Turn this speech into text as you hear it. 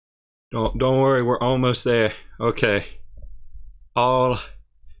Don't worry, we're almost there. Okay. All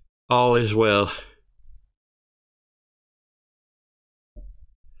is well.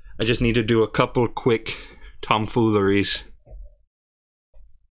 I just need to do a couple quick tomfooleries.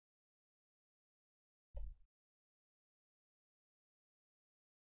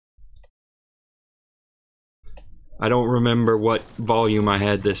 I don't remember what volume I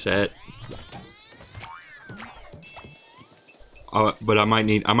had this at. But I might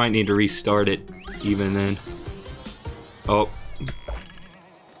need to restart it even then. Oh.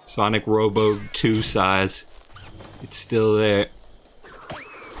 Sonic Robo 2 size. It's still there.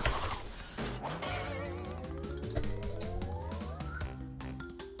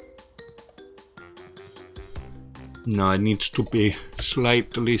 No, it needs to be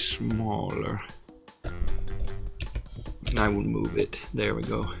slightly smaller. I will move it. There we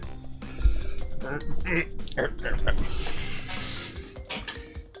go.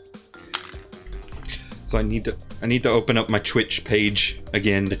 So I need to open up my Twitch page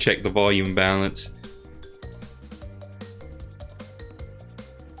again to check the volume balance.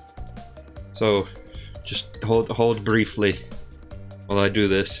 So just hold briefly while I do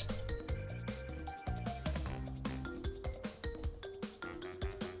this.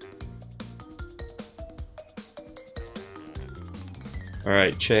 All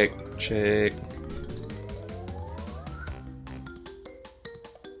right, check. Check,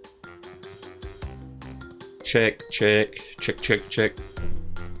 check, check, check, check.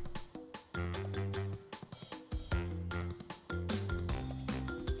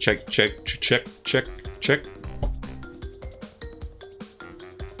 Check, check, check, check, check.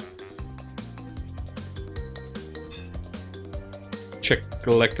 Check,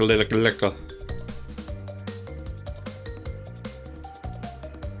 lecka.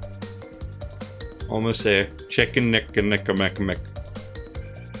 Almost there. Checking neck.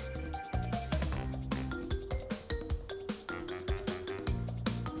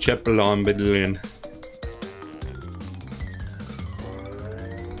 Chepelon Bidlin.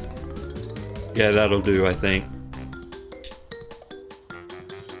 Yeah, that'll do, I think.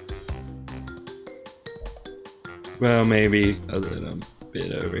 Well, maybe a little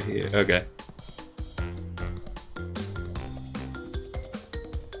bit over here. Okay.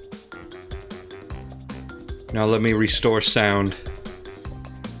 Now let me restore sound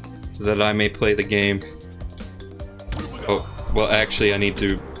so that I may play the game. Oh, well actually I need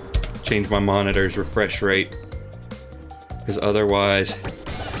to change my monitor's refresh rate, because otherwise,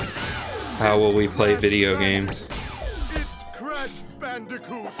 how will we play video games? It's Crash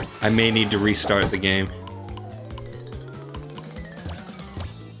Bandicoot. I may need to restart the game.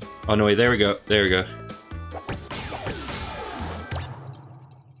 Oh no, wait, there we go. There we go.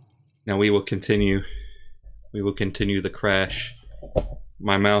 Now we will continue. We will continue the crash.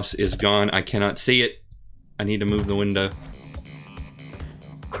 My mouse is gone. I cannot see it. I need to move the window.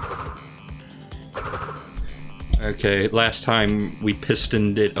 Okay, last time we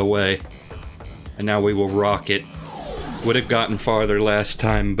pistoned it away. And now we will rock it. Would have gotten farther last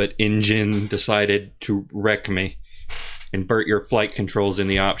time, but Engine decided to wreck me. Invert your flight controls in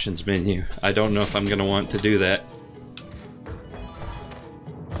the options menu. I don't know if I'm gonna want to do that.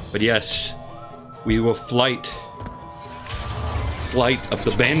 But yes. We will flight of the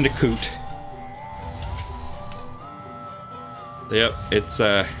Bandicoot. Yep, it's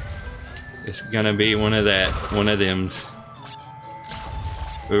gonna be one of them's.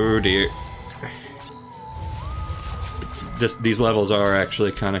 Oh dear. These levels are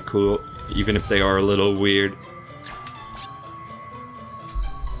actually kind of cool, even if they are a little weird.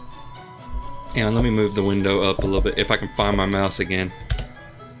 And let me move the window up a little bit if I can find my mouse again.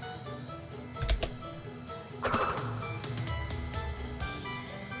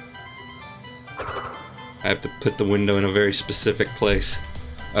 I have to put the window in a very specific place.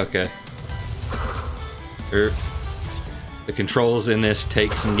 Okay. The controls in this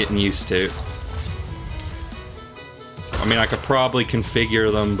take some getting used to. I mean, I could probably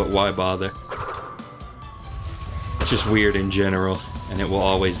configure them, but why bother? It's just weird in general, and it will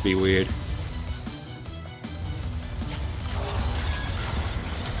always be weird.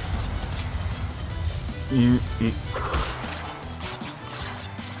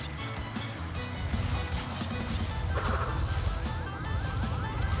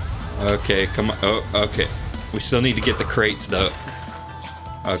 Okay, come on. Oh, okay. We still need to get the crates, though.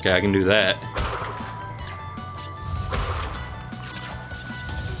 Okay, I can do that.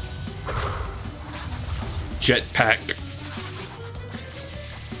 Jetpack.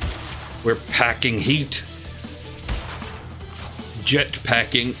 We're packing heat.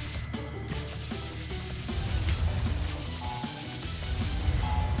 Jetpacking.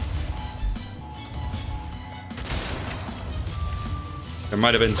 There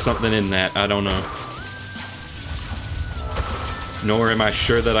might have been something in that, I don't know. Nor am I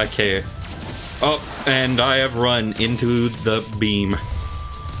sure that I care. Oh, and I have run into the beam.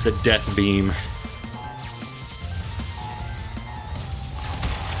 The death beam.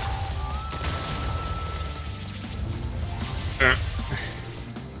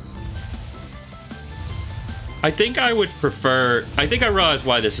 I think I would prefer... I think I realize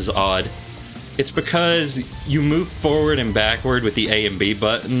why this is odd. It's because you move forward and backward with the A and B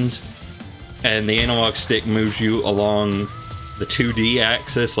buttons, and the analog stick moves you along the 2D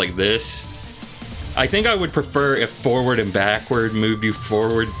axis like this. I think I would prefer if forward and backward moved you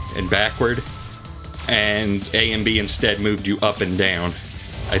forward and backward, and A and B instead moved you up and down.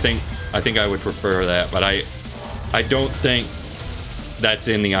 I think I would prefer that, but I don't think that's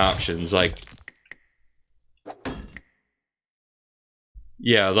in the options. Like,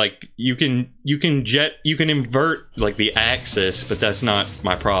 yeah, like you can invert like the axis, but that's not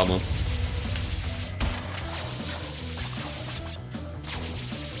my problem.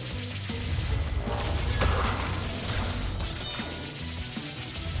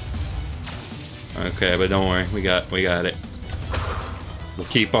 Okay, but don't worry, we got it. We'll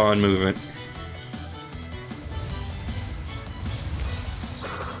keep on moving.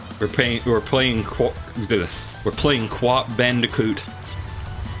 We're playing Quap Bandicoot.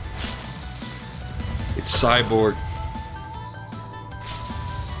 It's Cyborg.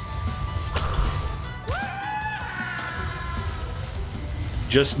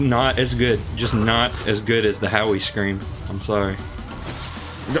 Just not as good. Just not as good as the Howie scream. I'm sorry.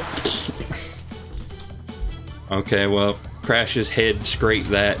 Okay, well, Crash's head scraped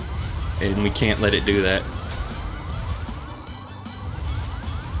that, and we can't let it do that.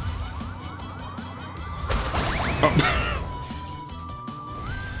 Oh.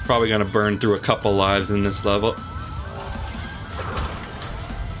 Probably gonna burn through a couple lives in this level.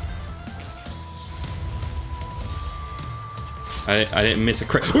 I didn't miss a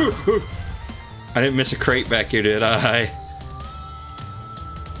crate. I didn't miss a crate back here, did I?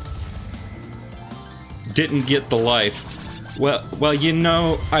 Didn't get the life. Well, you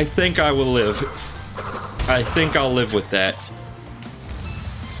know, I think I will live. I think I'll live with that.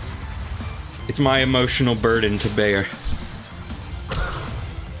 It's my emotional burden to bear.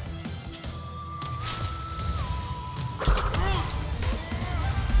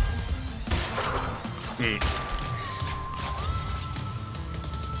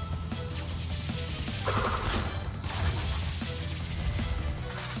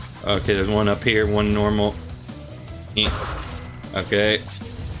 Okay, there's one up here, one normal. Okay.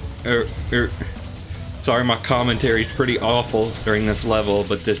 Sorry, my commentary's pretty awful during this level,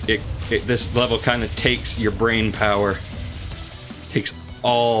 but this level kind of takes your brain power. Takes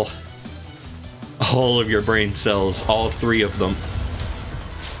all of your brain cells, all 3 of them.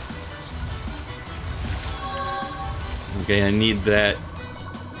 Okay, I need that.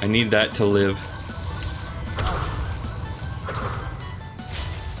 I need that to live.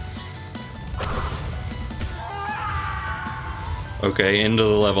 Okay, end of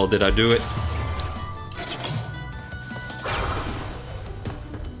the level. Did I do it?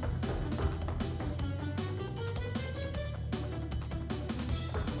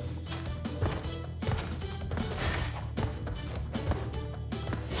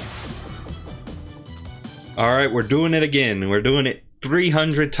 Alright, we're doing it again. We're doing it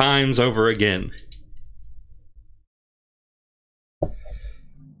 300 times over again.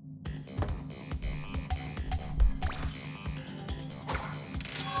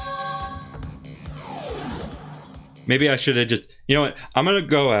 Maybe I should have just, you know what, I'm gonna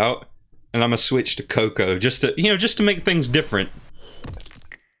go out and I'm gonna switch to Coco just to, you know, just to make things different.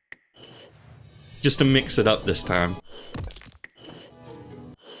 Just to mix it up this time.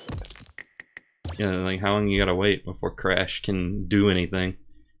 You know, like, how long you gotta wait before Crash can do anything?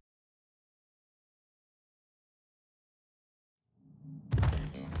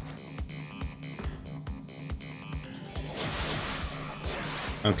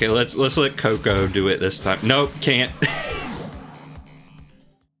 Okay, let's let Coco do it this time. Nope, can't.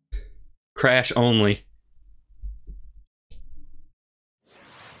 Crash only.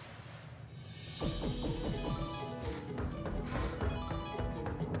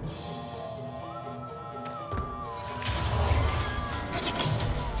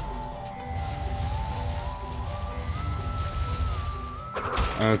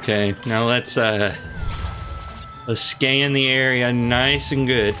 Okay, now let's scan the area nice and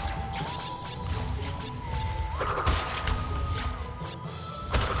good.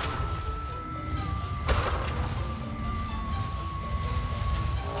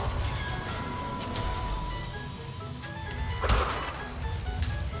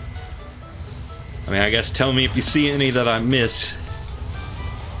 I mean, I guess tell me if you see any that I miss.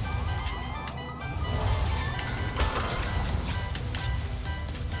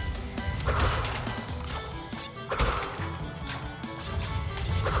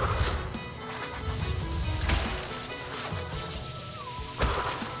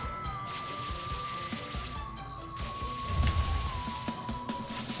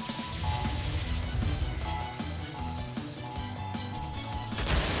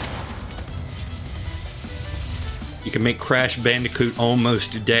 You can make Crash Bandicoot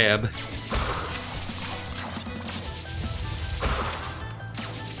almost dab.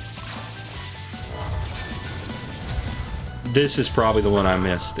 This is probably the one I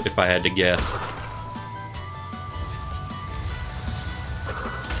missed, if I had to guess.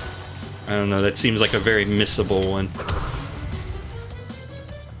 I don't know, that seems like a very missable one.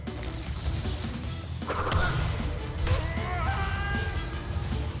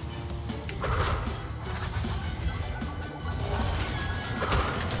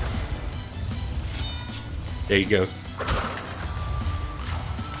 There you go.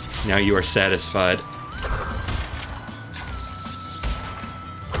 Now you are satisfied.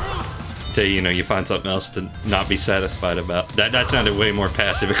 Till you find something else to not be satisfied about. That sounded way more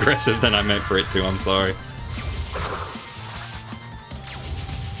passive aggressive than I meant for it to. I'm sorry.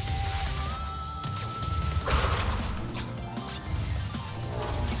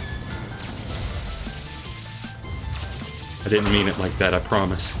 I didn't mean it like that, I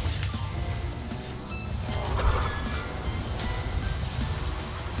promise.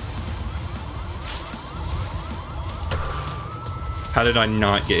 How did I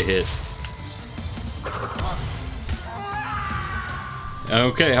not get hit?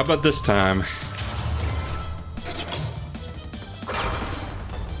 Okay, how about this time?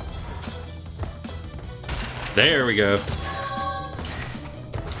 There we go.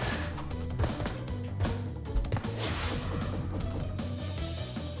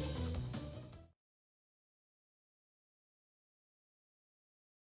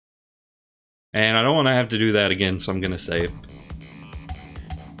 And I don't want to have to do that again, so I'm gonna save.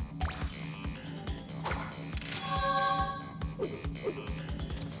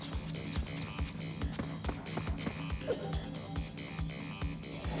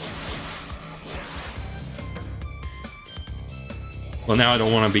 Well, now I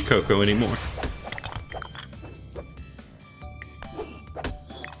don't want to be Coco anymore.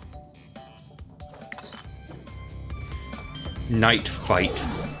 Night fight.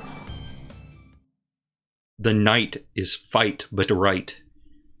 The night is fight but right.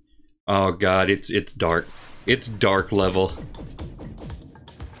 Oh god, it's dark. It's dark level.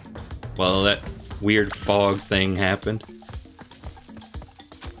 Well, that weird fog thing happened.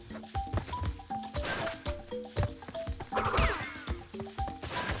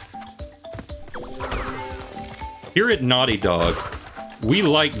 Here at Naughty Dog, we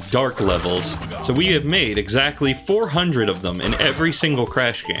like dark levels, so we have made exactly 400 of them in every single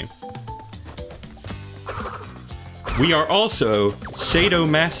Crash game. We are also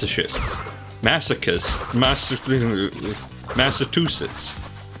sadomasochists. Massachusetts.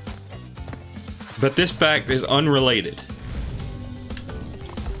 But this fact is unrelated.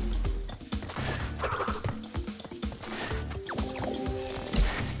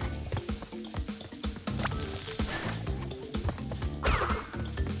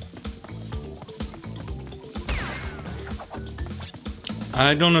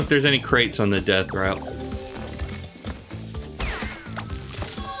 I don't know if there's any crates on the death route.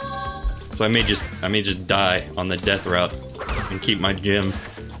 So I may just die on the death route and keep my gem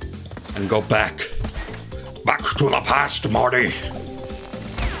and go back to the past, Marty.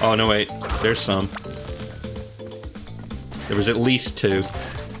 Oh no, wait, there's some. There was at least 2.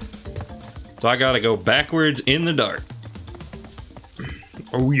 So I gotta go backwards in the dark.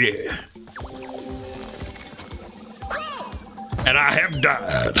 Oh yeah. And I have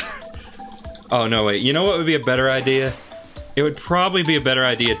died. Oh no, wait, you know what would be a better idea? It would probably be a better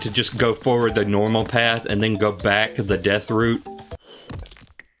idea to just go forward the normal path and then go back the death route.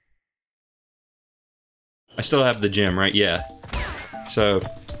 I still have the gem, right? Yeah. So,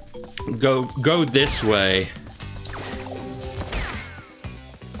 go this way.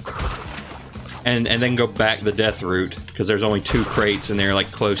 And then go back the death route, because there's only 2 crates and they're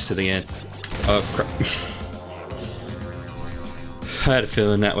like close to the end. Oh, crap. I had a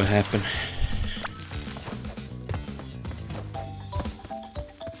feeling that would happen.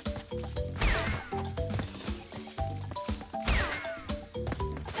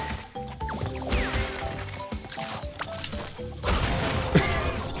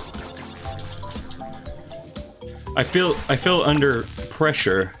 I feel under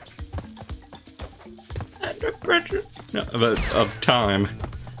pressure of time.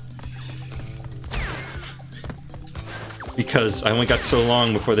 Because I only got so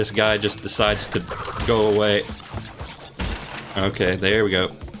long before this guy just decides to go away. Okay, there we go.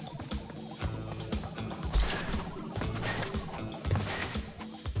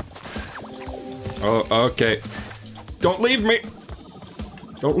 Oh, okay. Don't leave me!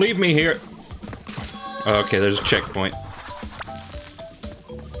 Don't leave me here! Okay, there's a checkpoint.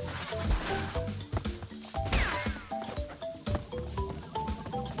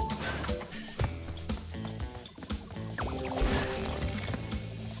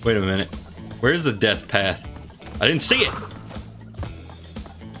 Wait a minute. Where's the death path? I didn't see it!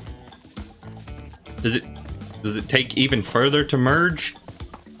 Does it take even further to merge?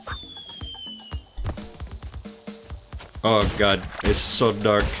 Oh god, it's so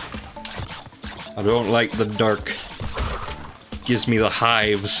dark. I don't like the dark. Gives me the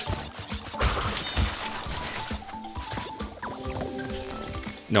hives.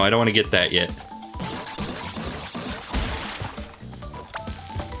 No, I don't want to get that yet.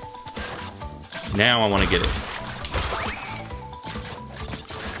 Now I want to get it.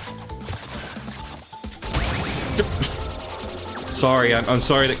 Sorry, I'm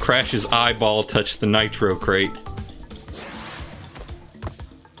sorry that Crash's eyeball touched the nitro crate.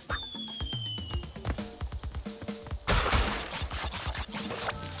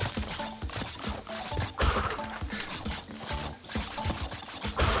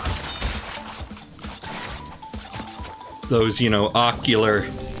 Those, you know,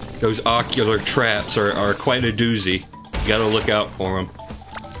 those ocular traps are quite a doozy. You gotta look out for them.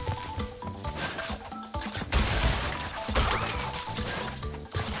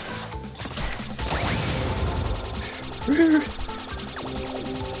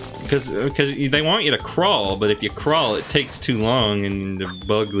 Because they want you to crawl, but if you crawl, it takes too long and the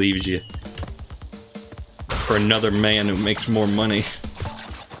bug leaves you for another man who makes more money.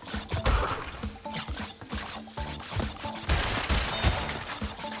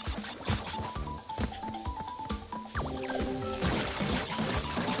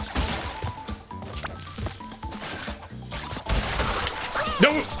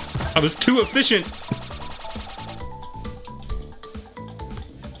 No! I was too efficient!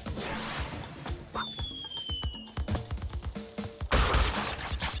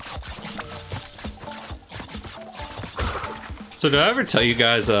 So did I ever tell you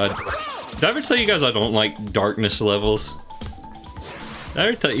guys, I don't like darkness levels? Did I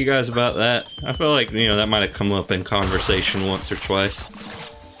ever tell you guys about that? I feel like, you know, that might have come up in conversation once or twice.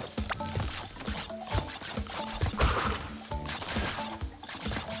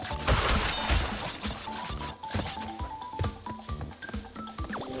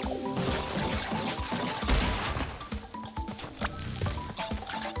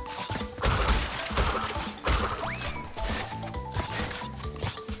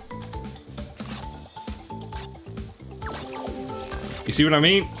 You see what I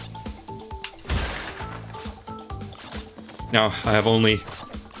mean? Now, I have only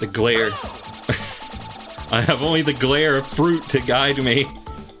the glare. I have only the glare of fruit to guide me.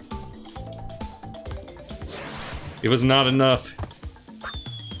 It was not enough.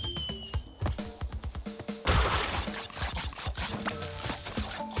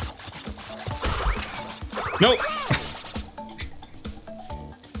 Nope!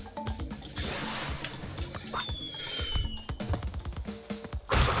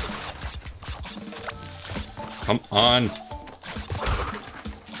 Come on.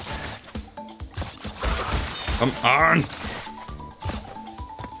 Come on.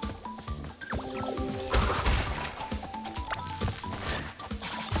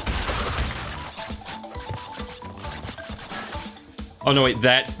 Oh no, wait,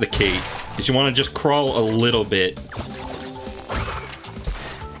 that's the key. Is you want to just crawl a little bit.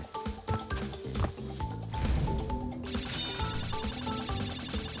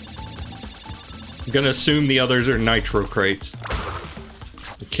 I'm gonna assume the others are nitro crates.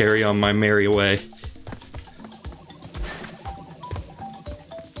 Carry on my merry way.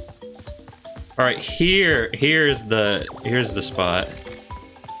 All right, here's the spot.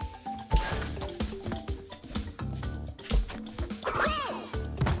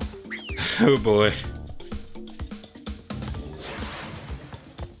 Oh boy.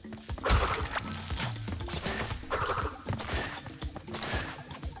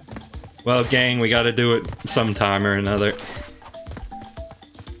 Well, gang, we gotta do it sometime or another.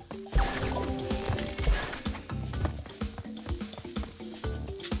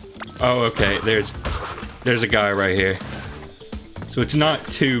 Oh, okay, there's a guy right here. So it's not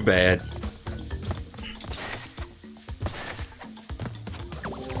too bad.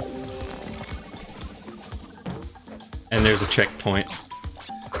 And there's a checkpoint.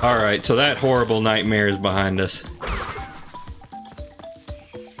 Alright, so that horrible nightmare is behind us.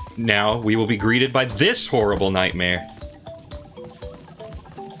 Now, we will be greeted by this horrible nightmare.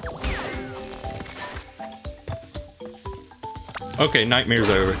 Okay, nightmare's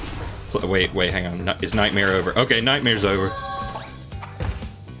over. Wait, hang on. Is nightmare over? Okay, nightmare's over.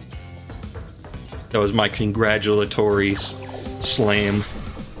 That was my congratulatory slam.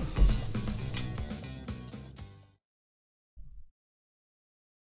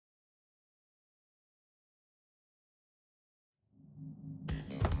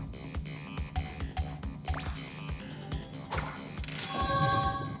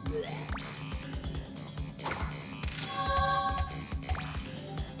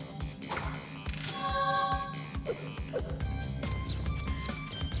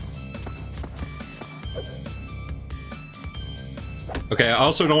 Okay, I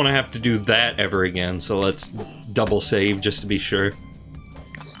also don't want to have to do that ever again, so let's double save just to be sure.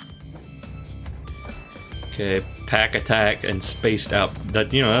 Okay, pack attack and spaced out.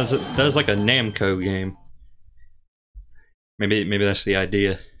 That, you know, that was like a Namco game. Maybe that's the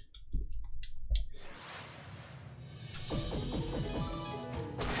idea.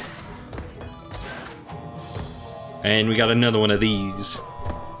 And we got another one of these.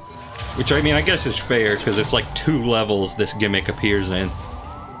 Which, I mean, I guess is fair, because it's like 2 levels this gimmick appears in.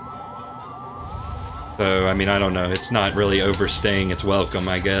 So, I mean, I don't know. It's not really overstaying its welcome,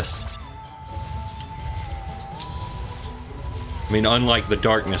 I guess. I mean, unlike the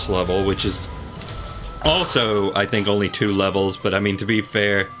Darkness level, which is also, I think, only 2 levels, but I mean, to be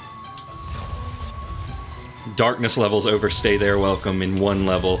fair, Darkness levels overstay their welcome in 1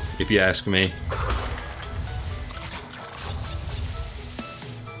 level, if you ask me.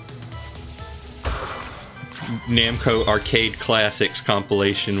 Namco Arcade Classics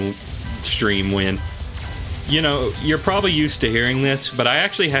compilation stream win. You know, you're probably used to hearing this, but I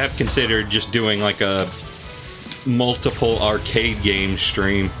actually have considered just doing like a multiple arcade game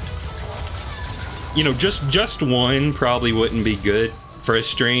stream. You know, just one probably wouldn't be good for a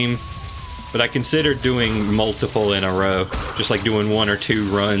stream, but I considered doing multiple in a row. Just like doing 1 or 2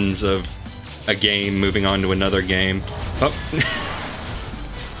 runs of a game, moving on to another game. Oh.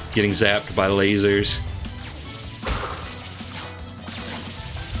 Getting zapped by lasers.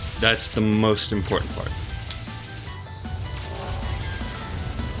 That's the most important part.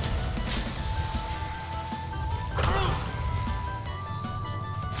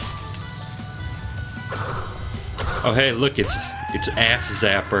 Oh hey, look, it's Ass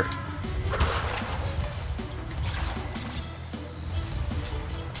Zapper.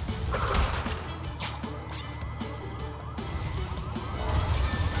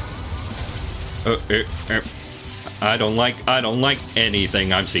 I don't like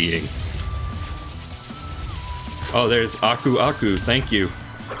anything I'm seeing. Oh, there's Aku Aku. Thank you.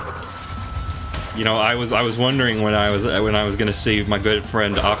 You know, I was wondering when I was gonna see my good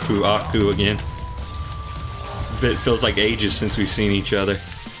friend Aku Aku again. It feels like ages since we've seen each other.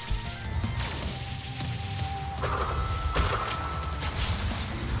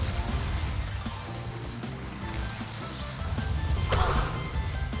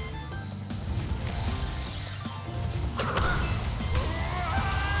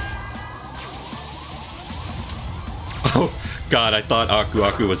 Oh, God, I thought Aku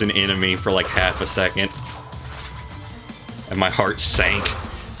Aku was an enemy for like half a second. And my heart sank.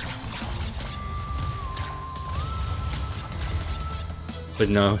 But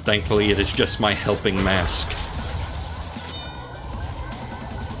no, thankfully it is just my helping mask.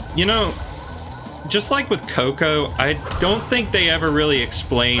 You know, just like with Coco, I don't think they ever really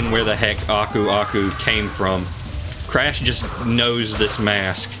explain where the heck Aku Aku came from. Crash just knows this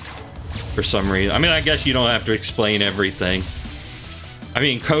mask for some reason. I mean, I guess you don't have to explain everything. I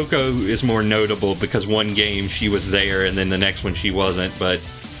mean, Coco is more notable because one game she was there and then the next one she wasn't, but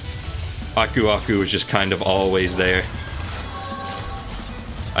Aku Aku was just kind of always there.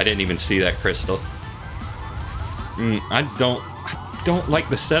 I didn't even see that crystal. I don't like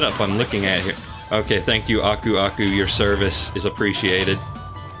the setup I'm looking at here. Okay, thank you, Aku Aku. Your service is appreciated.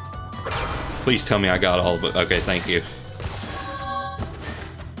 Please tell me I got all of it. Okay, thank you.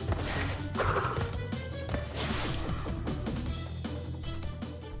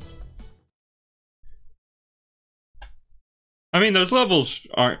 I mean, those levels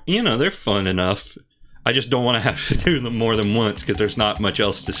aren't, you know, they're fun enough. I just don't want to have to do them more than once because there's not much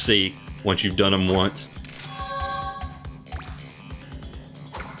else to see once you've done them once.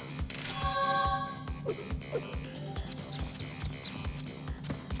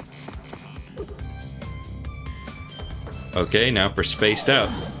 Okay, now for Spaced Out.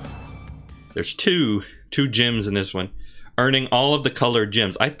 There's two gems in this one. earning all of the colored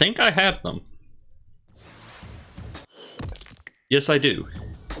gems. I think I have them. Yes, I do.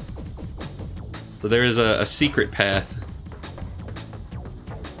 So there is a secret path.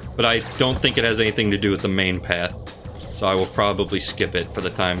 But I don't think it has anything to do with the main path. So I will probably skip it for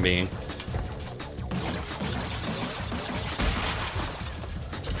the time being.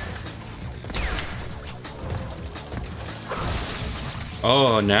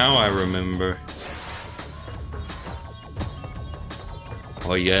 Oh, now I remember.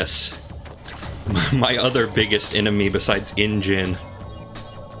 Oh yes. My other biggest enemy besides InGen.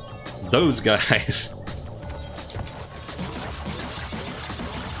 Those guys.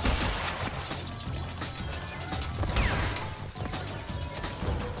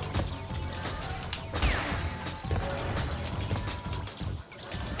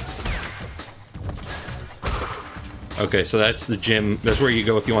 Okay, so that's the gym. That's where you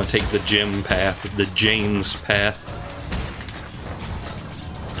go if you want to take the gym path, the James path.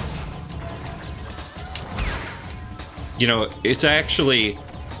 You know, it's actually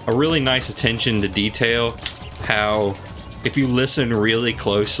a really nice attention to detail how if you listen really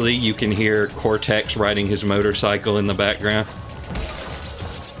closely, you can hear Cortex riding his motorcycle in the background.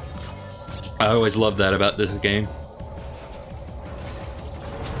 I always love that about this game.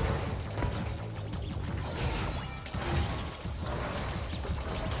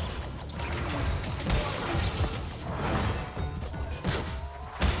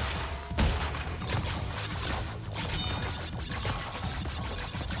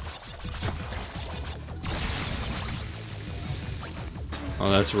 Oh,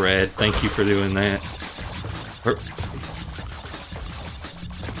 that's red. Thank you for doing that.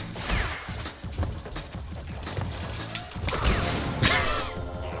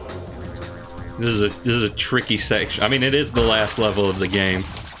 This is a tricky section. I mean, it is the last level of the game.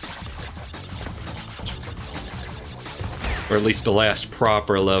 Or at least the last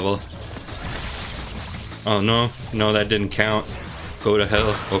proper level. Oh, no. No, that didn't count. Go to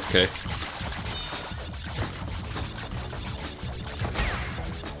hell. Okay.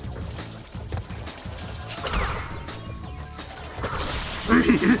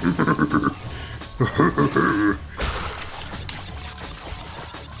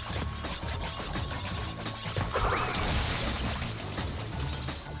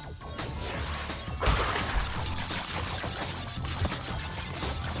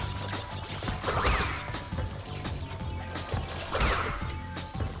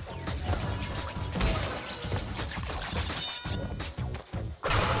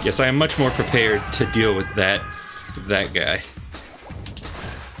 Yes, I am much more prepared to deal with that guy.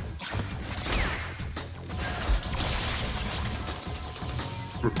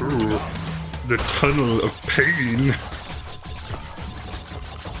 The tunnel of pain.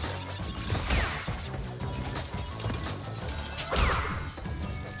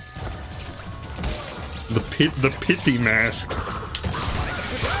 The pity mask.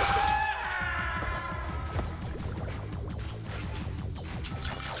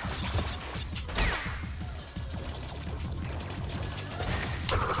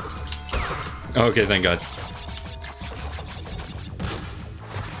 Okay, thank God.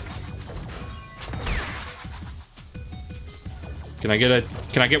 Can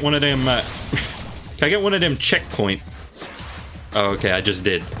I get one of them, can I get one of them checkpoint? Oh, okay, I just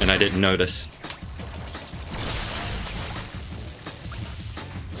did, and I didn't notice.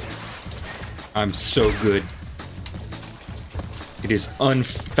 I'm so good. It is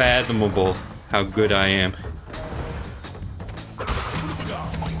unfathomable how good I am.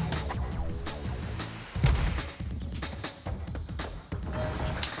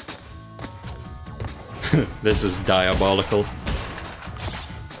 This is diabolical.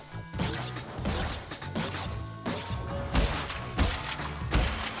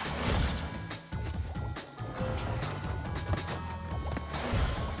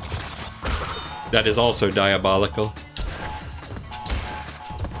 That is also diabolical.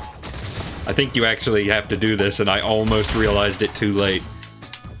 I think you actually have to do this, and I almost realized it too late.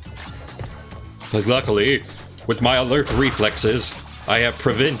 Because luckily, with my alert reflexes, I have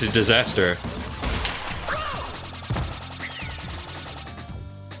prevented disaster.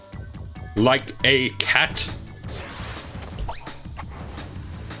 Like a cat.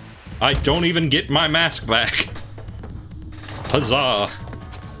 I don't even get my mask back. Huzzah.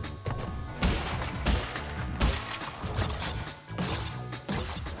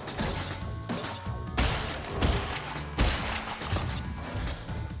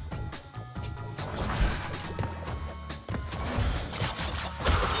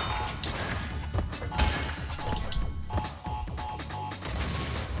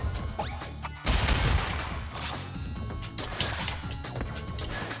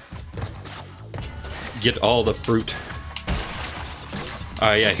 get all the fruit.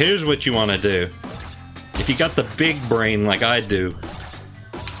 Alright, yeah, here's what you want to do. If you got the big brain like I do,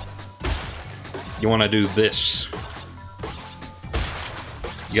 you want to do this.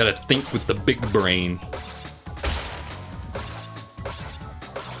 You gotta think with the big brain.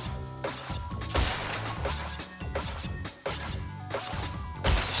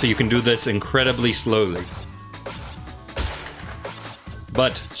 So you can do this incredibly slowly.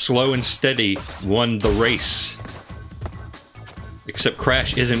 But slow and steady won the race. Except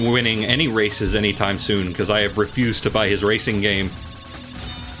Crash isn't winning any races anytime soon, because I have refused to buy his racing game.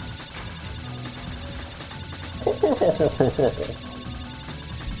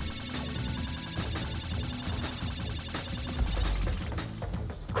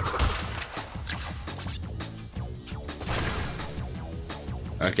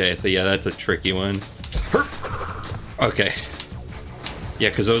 Okay, so yeah, that's a tricky one. Okay. Yeah,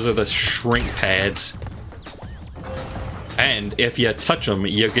 because those are the shrink pads. And if you touch them,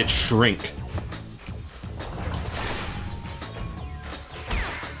 you get shrink.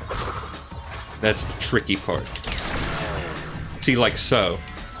 That's the tricky part. See, like so.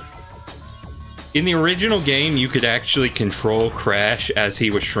 In the original game, you could actually control Crash as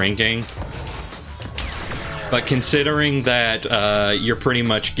he was shrinking. But considering that you're pretty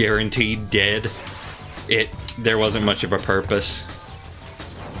much guaranteed dead, there wasn't much of a purpose.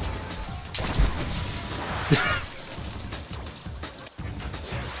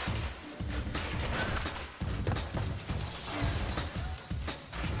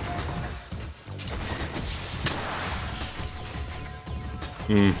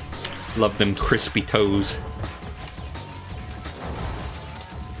 Love them crispy toes.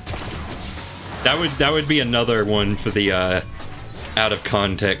 That would be another one for the out of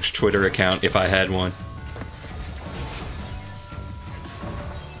context Twitter account if I had one.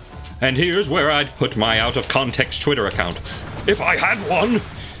 And here's where I'd put my out of context Twitter account if I had one.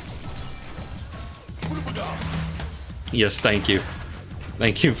 Yes, thank you.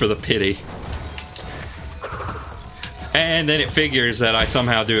 Thank you for the pity. And then it figures that I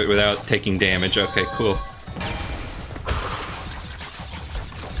somehow do it without taking damage. Okay, cool.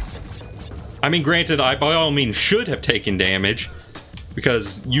 I mean, granted, I by all means should have taken damage,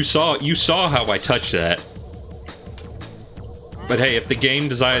 because you saw how I touched that. But hey, if the game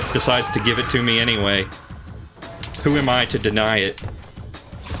decides to give it to me anyway, who am I to deny it?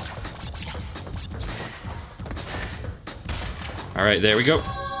 Alright, there we go.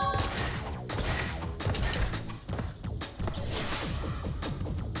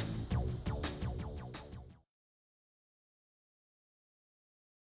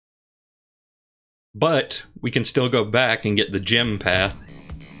 But we can still go back and get the gem path.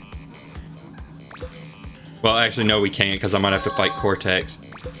 Well, actually, no, we can't, because I might have to fight Cortex.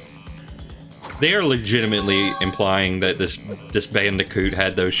 They are legitimately implying that this Bandicoot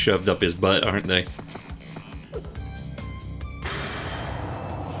had those shoved up his butt, aren't they?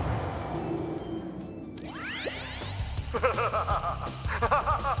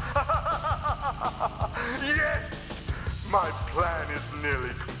 Yes! My plan is nearly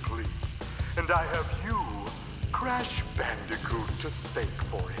complete. And I have you, Crash Bandicoot, to thank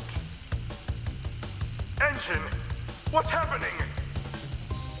for it. Engine, what's happening?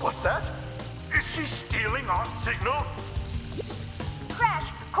 What's that? Is she stealing our signal? Crash,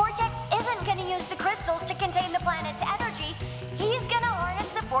 Cortex isn't gonna use the crystals to contain the planet's energy. He's gonna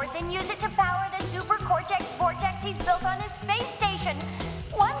harness the force and use it to power the super Cortex vortex he's built on his space station.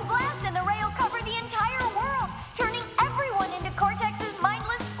 One blast and the ray will cover the entire world, turning everyone into Cortex's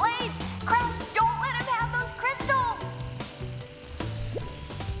mindless slaves. Crash, don't let him have those crystals!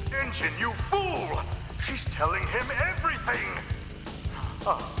 Engine, you fool! She's telling him everything!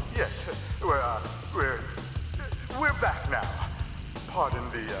 Oh, yes, we're back now. Pardon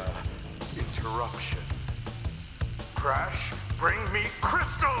the, interruption. Crash, bring me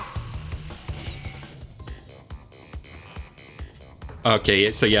crystals!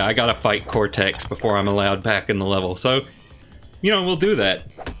 Okay, so yeah, I gotta fight Cortex before I'm allowed back in the level. So, you know, we'll do that.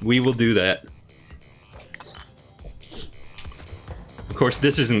 We will do that. Of course,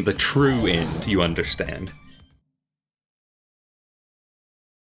 this isn't the true end, you understand.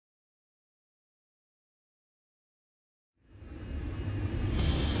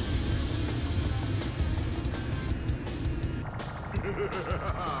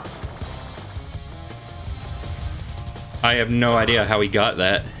 I have no idea how he got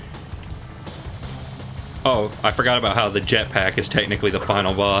that. Oh, I forgot about how the jetpack is technically the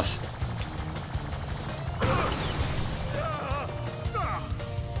final boss.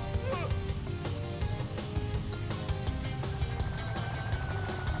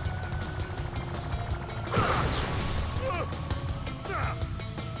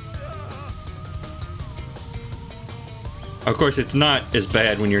 Of course, it's not as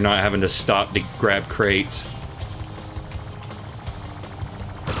bad when you're not having to stop to grab crates.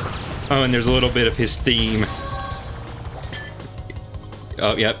 Oh, and there's a little bit of his theme.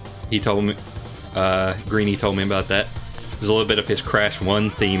 Oh, yep. He told me. Greenie told me about that. There's a little bit of his Crash 1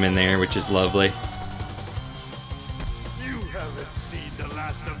 theme in there, which is lovely. You haven't seen the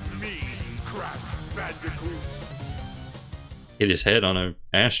last of me, Crash Bandicoot. Hit his head on an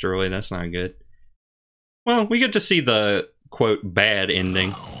asteroid. That's not good. Well, we get to see the, quote, bad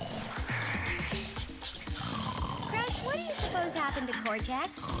ending. Crash, what do you suppose happened to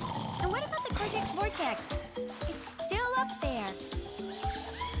Cortex? And what about the Cortex Vortex? It's still up there.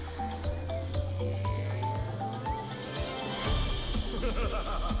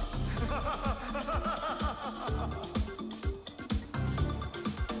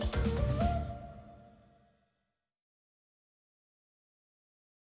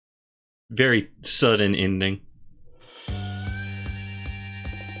 Very sudden ending.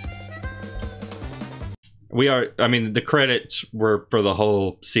 I mean, the credits were for the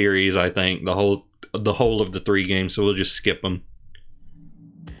whole series, I think. The whole of the 3 games, so we'll just skip them.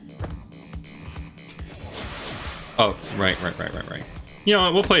 Oh, right. You know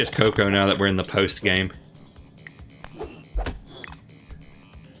what, we'll play as Coco now that we're in the post game.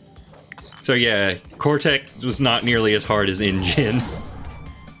 So yeah, Cortex was not nearly as hard as N-Gin.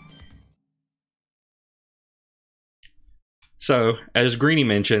 So, as Greenie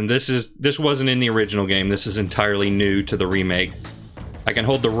mentioned, this wasn't in the original game. This is entirely new to the remake. I can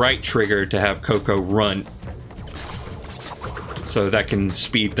hold the right trigger to have Coco run, so that can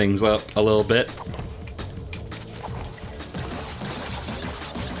speed things up a little bit.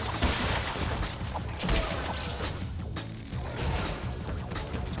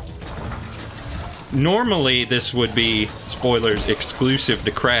 Normally, this would be, spoilers, exclusive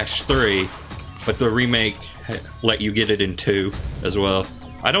to Crash 3, but the remake let you get it in 2 as well.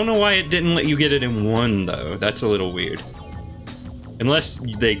 I don't know why it didn't let you get it in 1, though. That's a little weird. Unless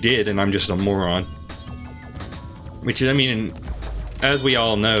they did, and I'm just a moron. Which, I mean, as we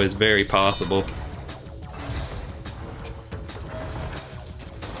all know, is very possible.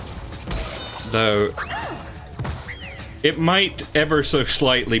 Though, it might ever so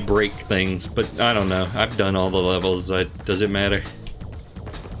slightly break things, but I don't know. I've done all the levels. Does it matter?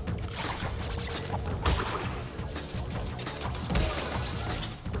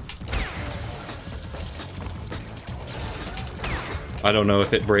 I don't know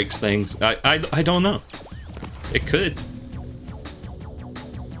if it breaks things. I don't know. It could.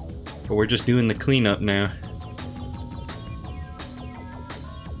 But we're just doing the cleanup now.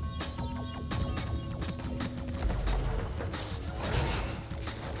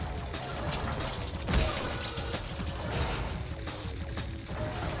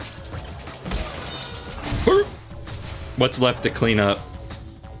 What's left to clean up?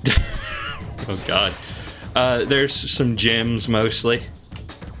 Oh god. There's some gems, mostly.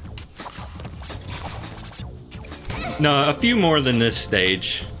 No, a few more than this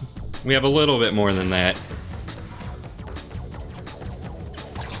stage. We have a little bit more than that.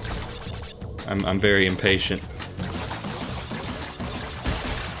 I'm very impatient.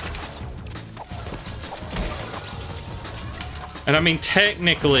 And I mean,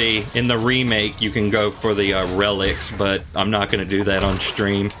 technically, in the remake, you can go for the relics, but I'm not going to do that on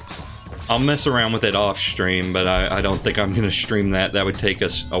stream. I'll mess around with it off stream, but I don't think I'm going to stream that. That would take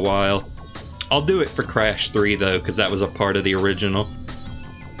us a while. I'll do it for Crash 3, though, because that was a part of the original.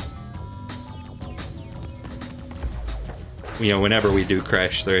 You know, whenever we do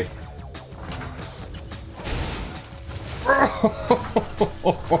Crash 3.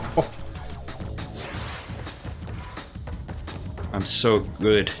 I'm so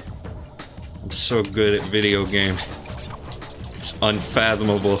good. I'm so good at video game. It's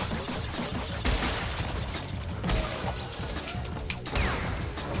unfathomable.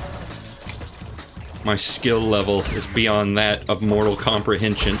 My skill level is beyond that of mortal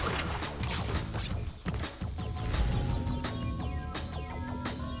comprehension.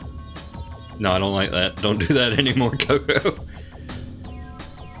 No, I don't like that. Don't do that anymore, Coco.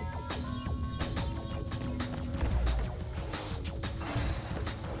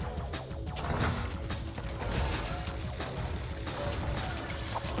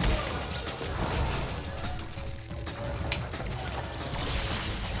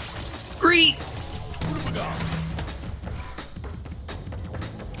 Great!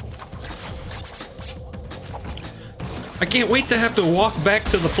 I can't wait to have to walk back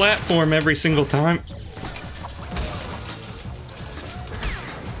to the platform every single time.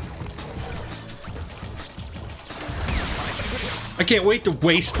 I can't wait to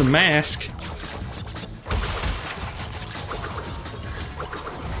waste the mask.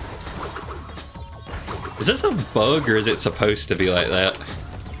 Is this a bug or is it supposed to be like that?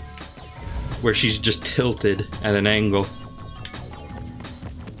 Where she's just tilted at an angle.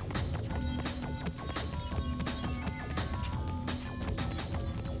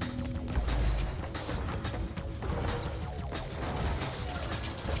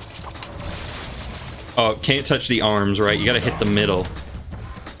 Oh, can't touch the arms, right? You gotta hit the middle.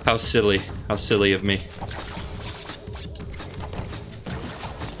 How silly. How silly of me.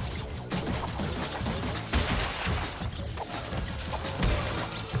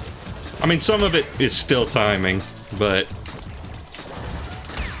 I mean, some of it is still timing, but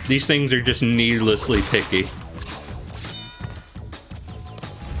these things are just needlessly picky.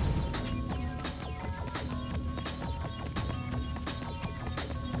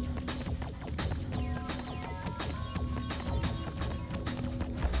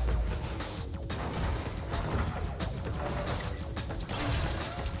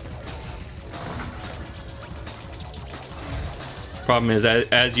 Problem is,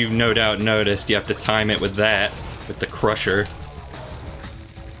 as you've no doubt noticed, you have to time it with that, with the crusher.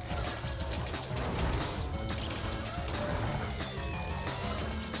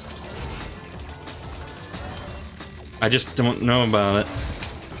 I just don't know about it.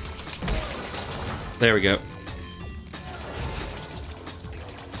 There we go.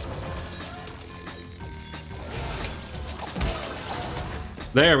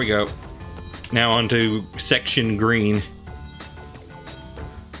 There we go. Now onto section green.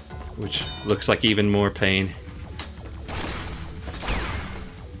 Which looks like even more pain.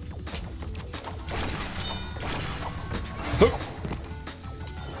 Oh.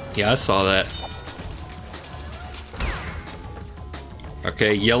 Yeah, I saw that.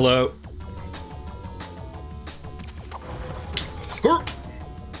 Okay, yellow. Oh.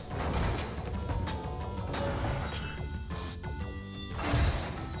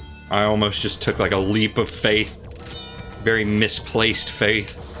 I almost just took like a leap of faith. Very misplaced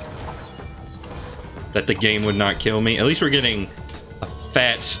faith. That the game would not kill me. At least we're getting a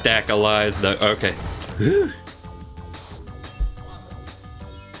fat stack of lives, though. Okay.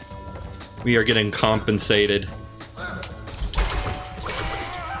 We are getting compensated.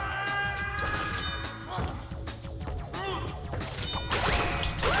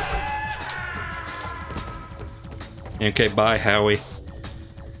 Okay, bye, Howie.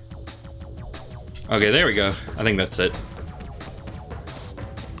 Okay, there we go. I think that's it.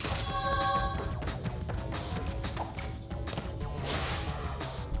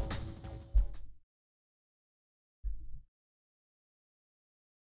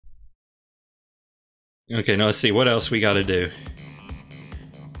 Okay, now let's see what else we gotta do.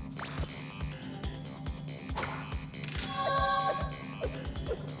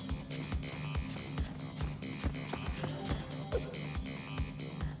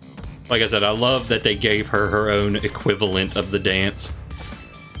 Like I said, I love that they gave her her own equivalent of the dance.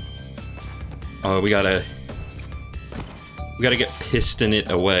 Oh, we gotta get Piston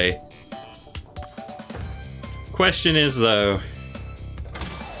it away. Question is, though,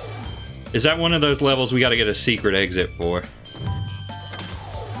 is that one of those levels we gotta get a secret exit for?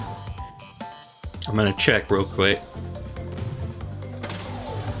 I'm gonna check real quick.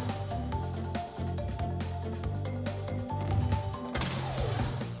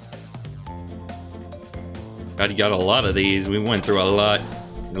 God, you got a lot of these. We went through a lot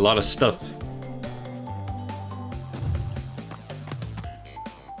of stuff.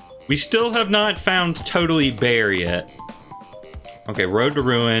 We still have not found Totally Bare yet. Okay, Road to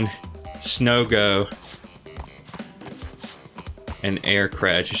Ruin, Snow Go, and Air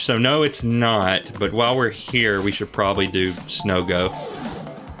Crash. So no, it's not, but while we're here, we should probably do Snow Go.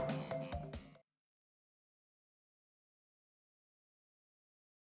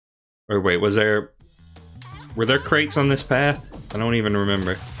 Or wait, were there crates on this path? I don't even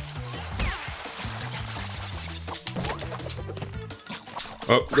remember.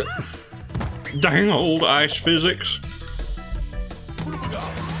 Oh, dang old ice physics.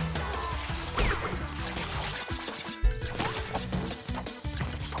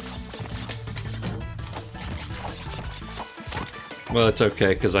 Well, it's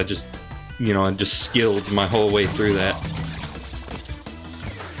okay, because I just, you know, I just skilled my whole way through that.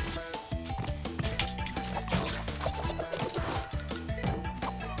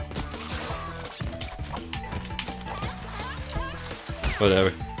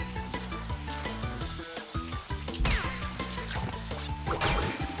 Whatever.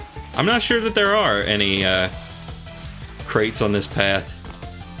 I'm not sure that there are any crates on this path.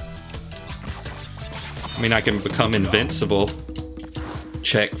 I mean, I can become invincible.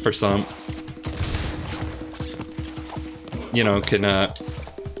 Check for some. You know, can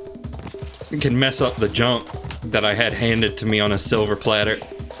can mess up the jump that I had handed to me on a silver platter.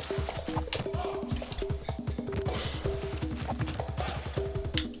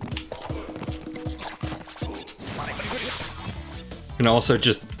 And also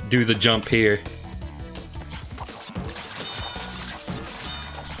just do the jump here.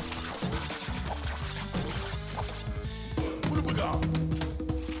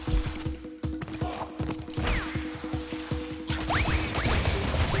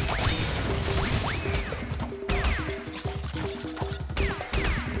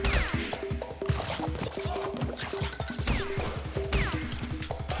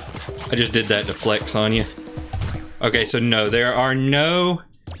 I just did that to flex on you. Okay, so no, there are no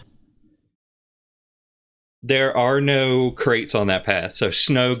crates on that path. So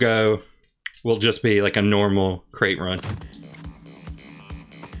Snow Go will just be like a normal crate run.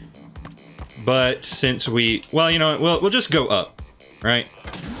 But since well, you know what, we'll just go up, right?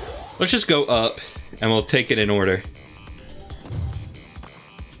 Let's just go up and we'll take it in order.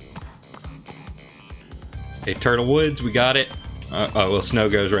 Okay, Turtle Woods, we got it. Oh, well, Snow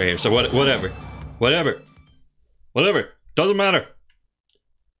Goes right here. So whatever. Doesn't matter.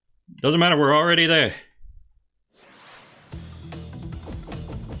 Doesn't matter, we're already there.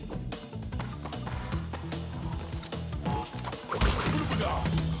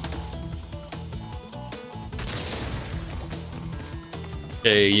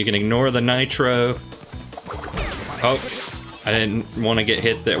 Okay, you can ignore the nitro. Oh, I didn't want to get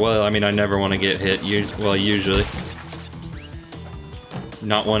hit there. Well, I mean, I never want to get hit. Well, usually.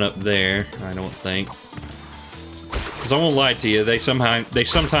 Not one up there, I don't think. Because I won't lie to you, they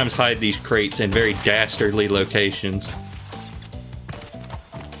sometimes hide these crates in very dastardly locations.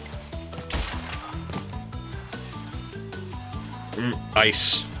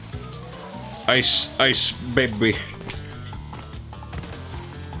 Ice. Ice, ice, baby.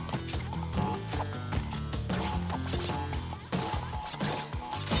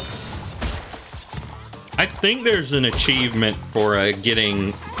 I think there's an achievement for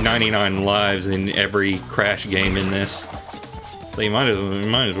getting 99 lives in every Crash game in this. So you might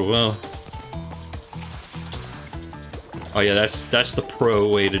as well. Oh yeah, that's the pro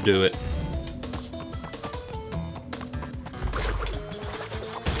way to do it.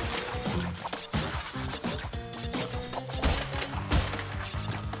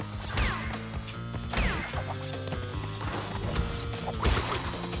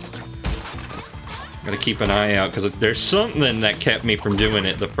 Gotta keep an eye out, because there's something that kept me from doing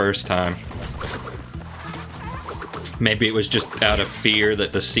it the first time. Maybe it was just out of fear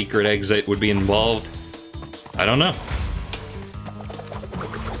that the secret exit would be involved. I don't know.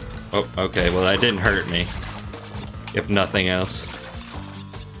 Oh, okay, well that didn't hurt me. If nothing else.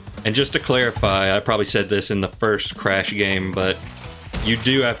 And just to clarify, I probably said this in the first Crash game, but you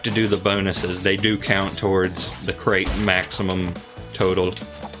do have to do the bonuses. They do count towards the crate maximum total.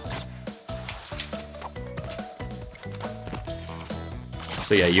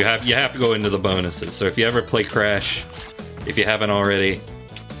 So yeah, you have to go into the bonuses. So if you ever play Crash, if you haven't already,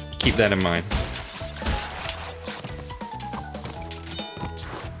 keep that in mind.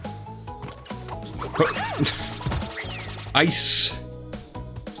 Ice.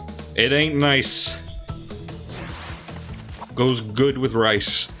 It ain't nice. Goes good with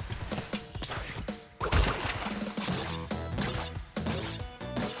rice.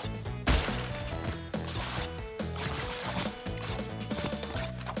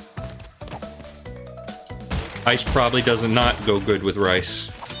 Ice probably does not go good with rice.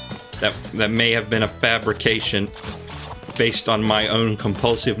 That may have been a fabrication based on my own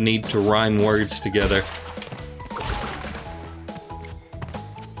compulsive need to rhyme words together.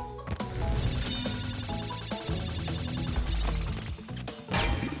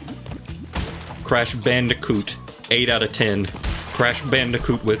 Crash Bandicoot, 8 out of 10. Crash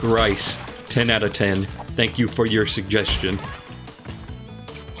Bandicoot with rice, 10 out of 10. Thank you for your suggestion.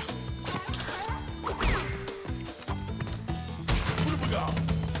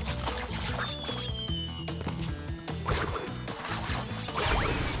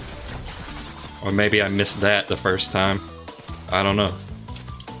 Or maybe I missed that the first time. I don't know.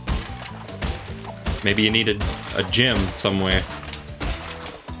 Maybe you need a gem somewhere.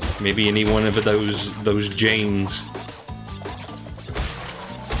 Maybe you need one of those Janes.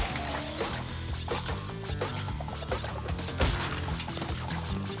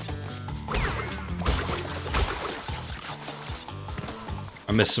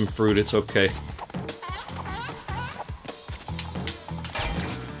 I missed some fruit, it's okay.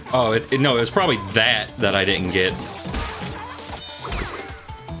 Oh, no, it was probably that I didn't get.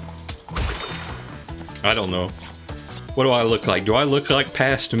 I don't know. What do I look like? Do I look like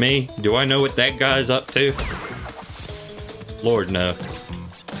past me? Do I know what that guy's up to? Lord, no.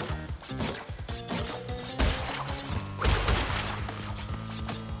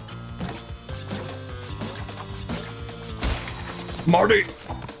 Marty,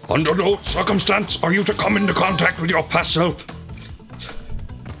 under no circumstance are you to come into contact with your past self.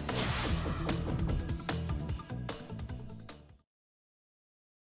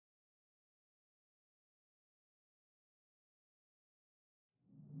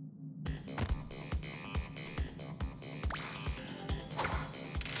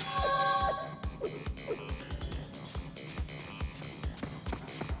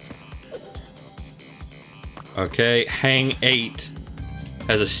 Okay, Hang 8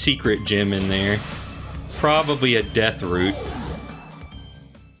 has a secret gem in there. Probably a death root.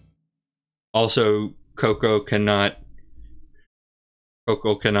 Also, Coco cannot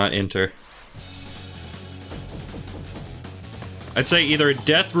enter. I'd say either a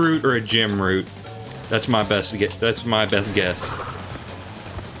death root or a gem root. That's my best guess.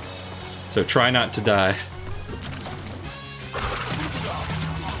 So try not to die.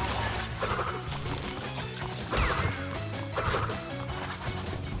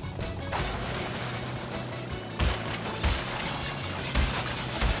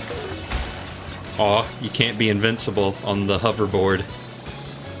 Aw, you can't be invincible on the hoverboard.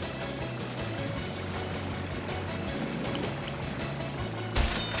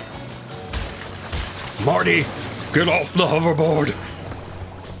 Marty, get off the hoverboard.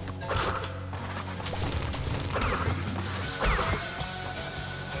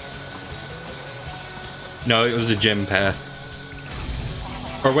 No, it was a gem path.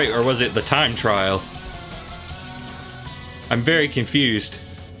 Or wait, or was it the time trial? I'm very confused.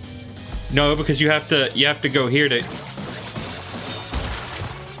 No, because you have to go here to...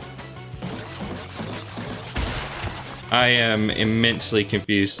 I am immensely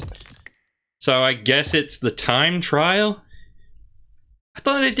confused. So I guess it's the time trial? I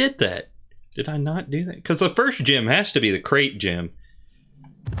thought I did that. Did I not do that? Because the first gem has to be the crate gem.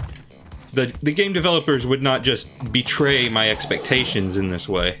 The game developers would not just betray my expectations in this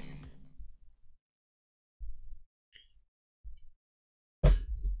way.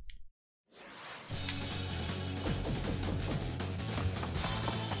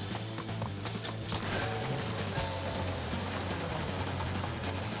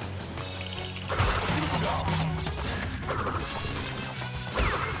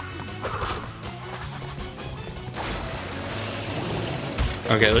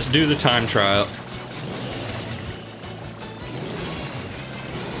 Okay, let's do the time trial.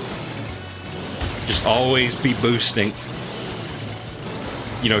 Just always be boosting.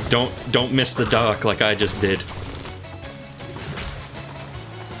 You know, don't miss the dock like I just did.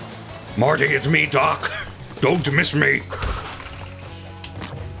 Marty, it's me, Doc. Don't miss me.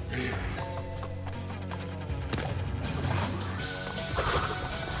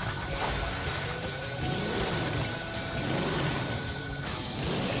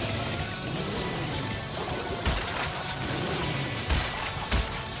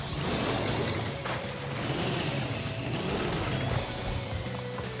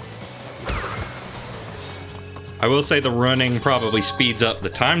 I will say the running probably speeds up the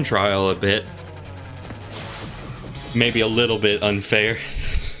time trial a bit. Maybe a little bit unfair.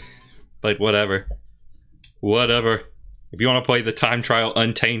 But whatever. Whatever. If you want to play the time trial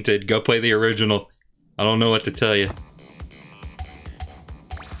untainted, go play the original. I don't know what to tell you.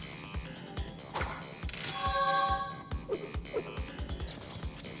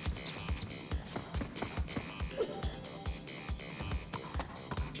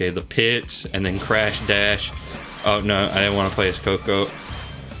 Okay, the pits, and then crash dash. Oh no, I didn't want to play as Coco.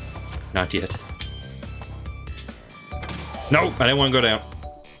 Not yet. No, I didn't want to go down.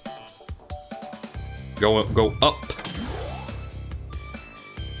 Go up.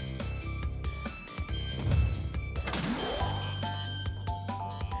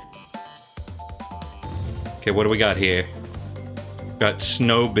 Okay, what do we got here? Got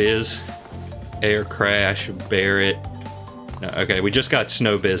Snow Biz, Air Crash, Barrett. No, okay, we just got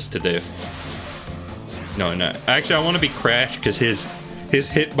Snow Biz to do. No. Actually, I want to be Crash because his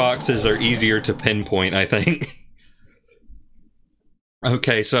hitboxes are easier to pinpoint, I think.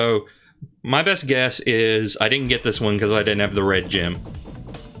 Okay, so my best guess is I didn't get this one because I didn't have the red gem.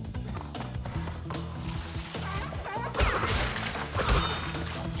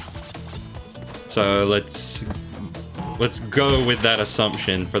 So let's go with that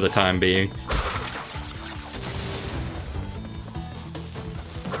assumption for the time being.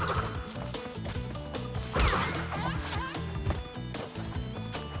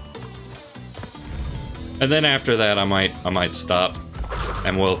 And then after that, I might stop,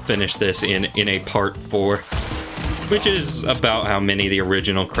 and we'll finish this in a part 4, which is about how many the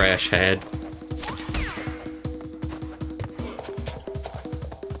original Crash had.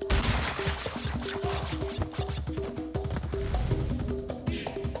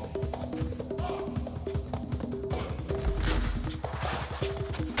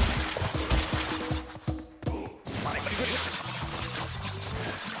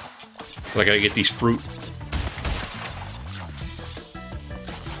 I gotta get these fruit.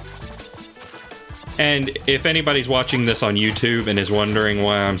 And if anybody's watching this on YouTube and is wondering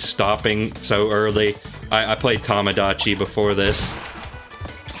why I'm stopping so early, I played Tamagotchi before this.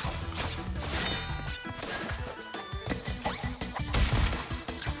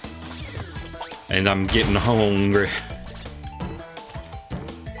 And I'm getting hungry.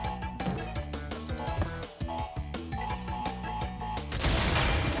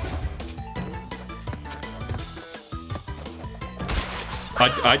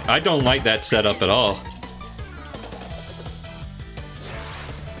 I don't like that setup at all.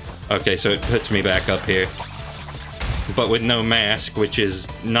 Okay, so it puts me back up here. But with no mask, which is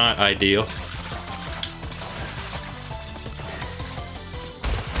not ideal.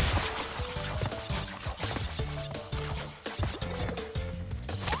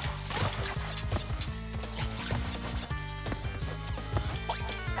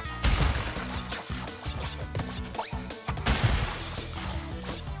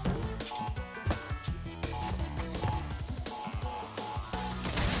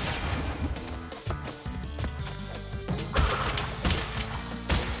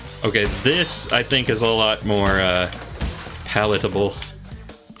 Okay, this, I think, is a lot more, palatable.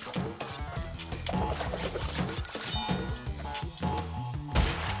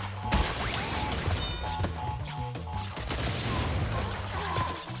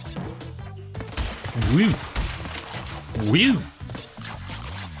 Woo! Woo!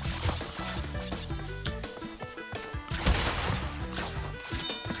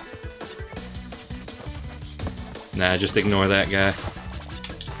 Nah, just ignore that guy.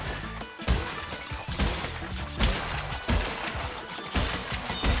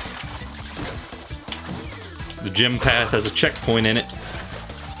 The gym path has a checkpoint in it.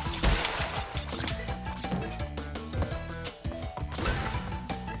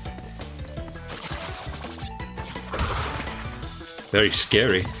 Very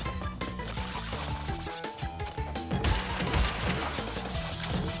scary.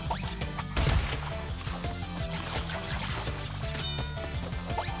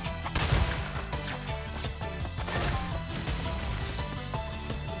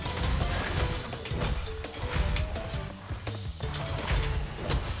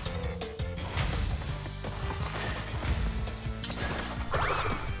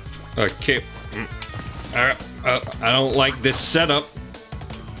 Okay. I don't like this setup.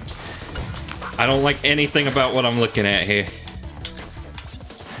 I don't like anything about what I'm looking at here.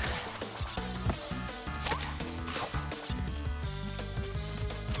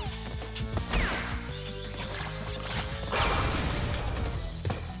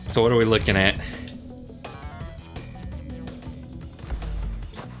 So what are we looking at?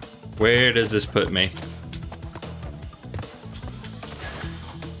 Where does this put me?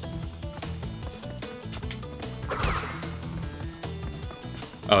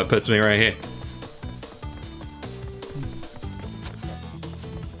 Oh, it puts me right here.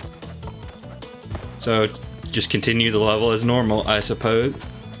 So, just continue the level as normal, I suppose.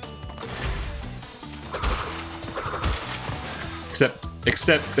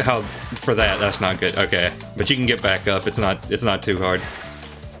 Except how, for that's not good. Okay, but you can get back up. It's not too hard.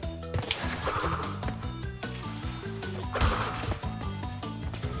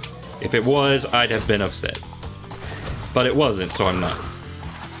 If it was, I'd have been upset. But it wasn't, so I'm not.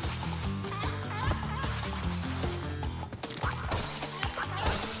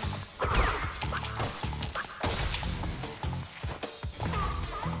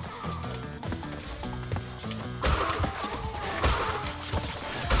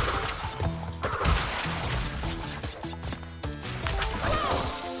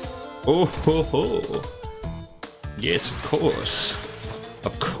 Oh ho ho! Yes, of course.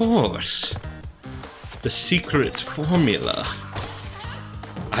 Of course. The secret formula.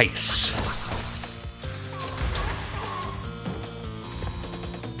 Ice.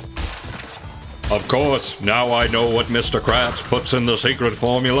 Of course, now I know what Mr. Krabs puts in the secret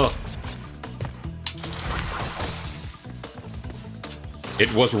formula.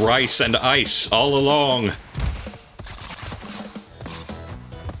 It was rice and ice all along.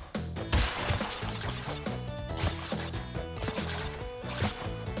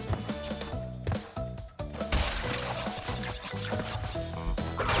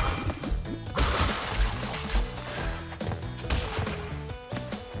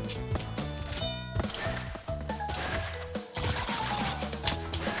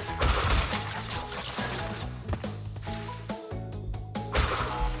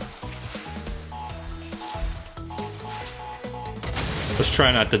 Let's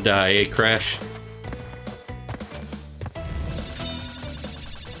try not to die, eh, Crash?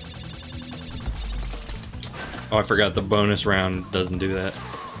 Oh, I forgot the bonus round doesn't do that.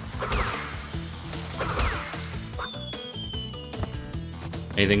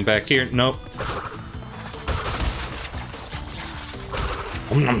 Anything back here? Nope.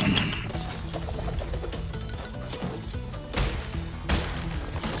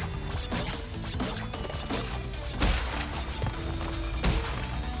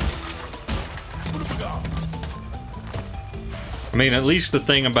 I mean, at least the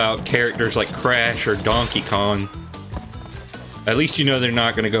thing about characters like Crash or Donkey Kong, at least you know they're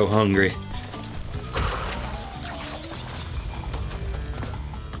not gonna go hungry.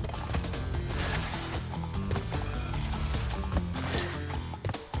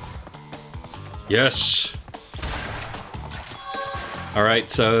 Yes!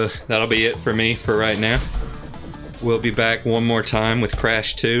 Alright, so that'll be it for me for right now. We'll be back one more time with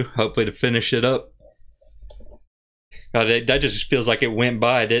Crash 2, hopefully to finish it up. God, that just feels like it went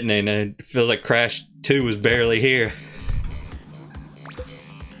by, didn't it? And it feels like Crash 2 was barely here.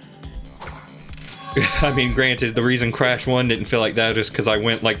 I mean, granted, the reason Crash 1 didn't feel like that is because I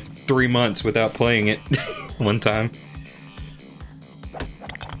went like 3 months without playing it one time.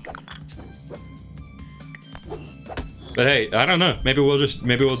 But hey, I don't know. Maybe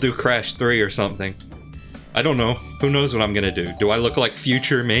we'll do Crash 3 or something. I don't know. Who knows what I'm gonna do? Do I look like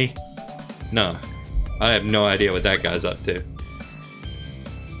future me? No. I have no idea what that guy's up to.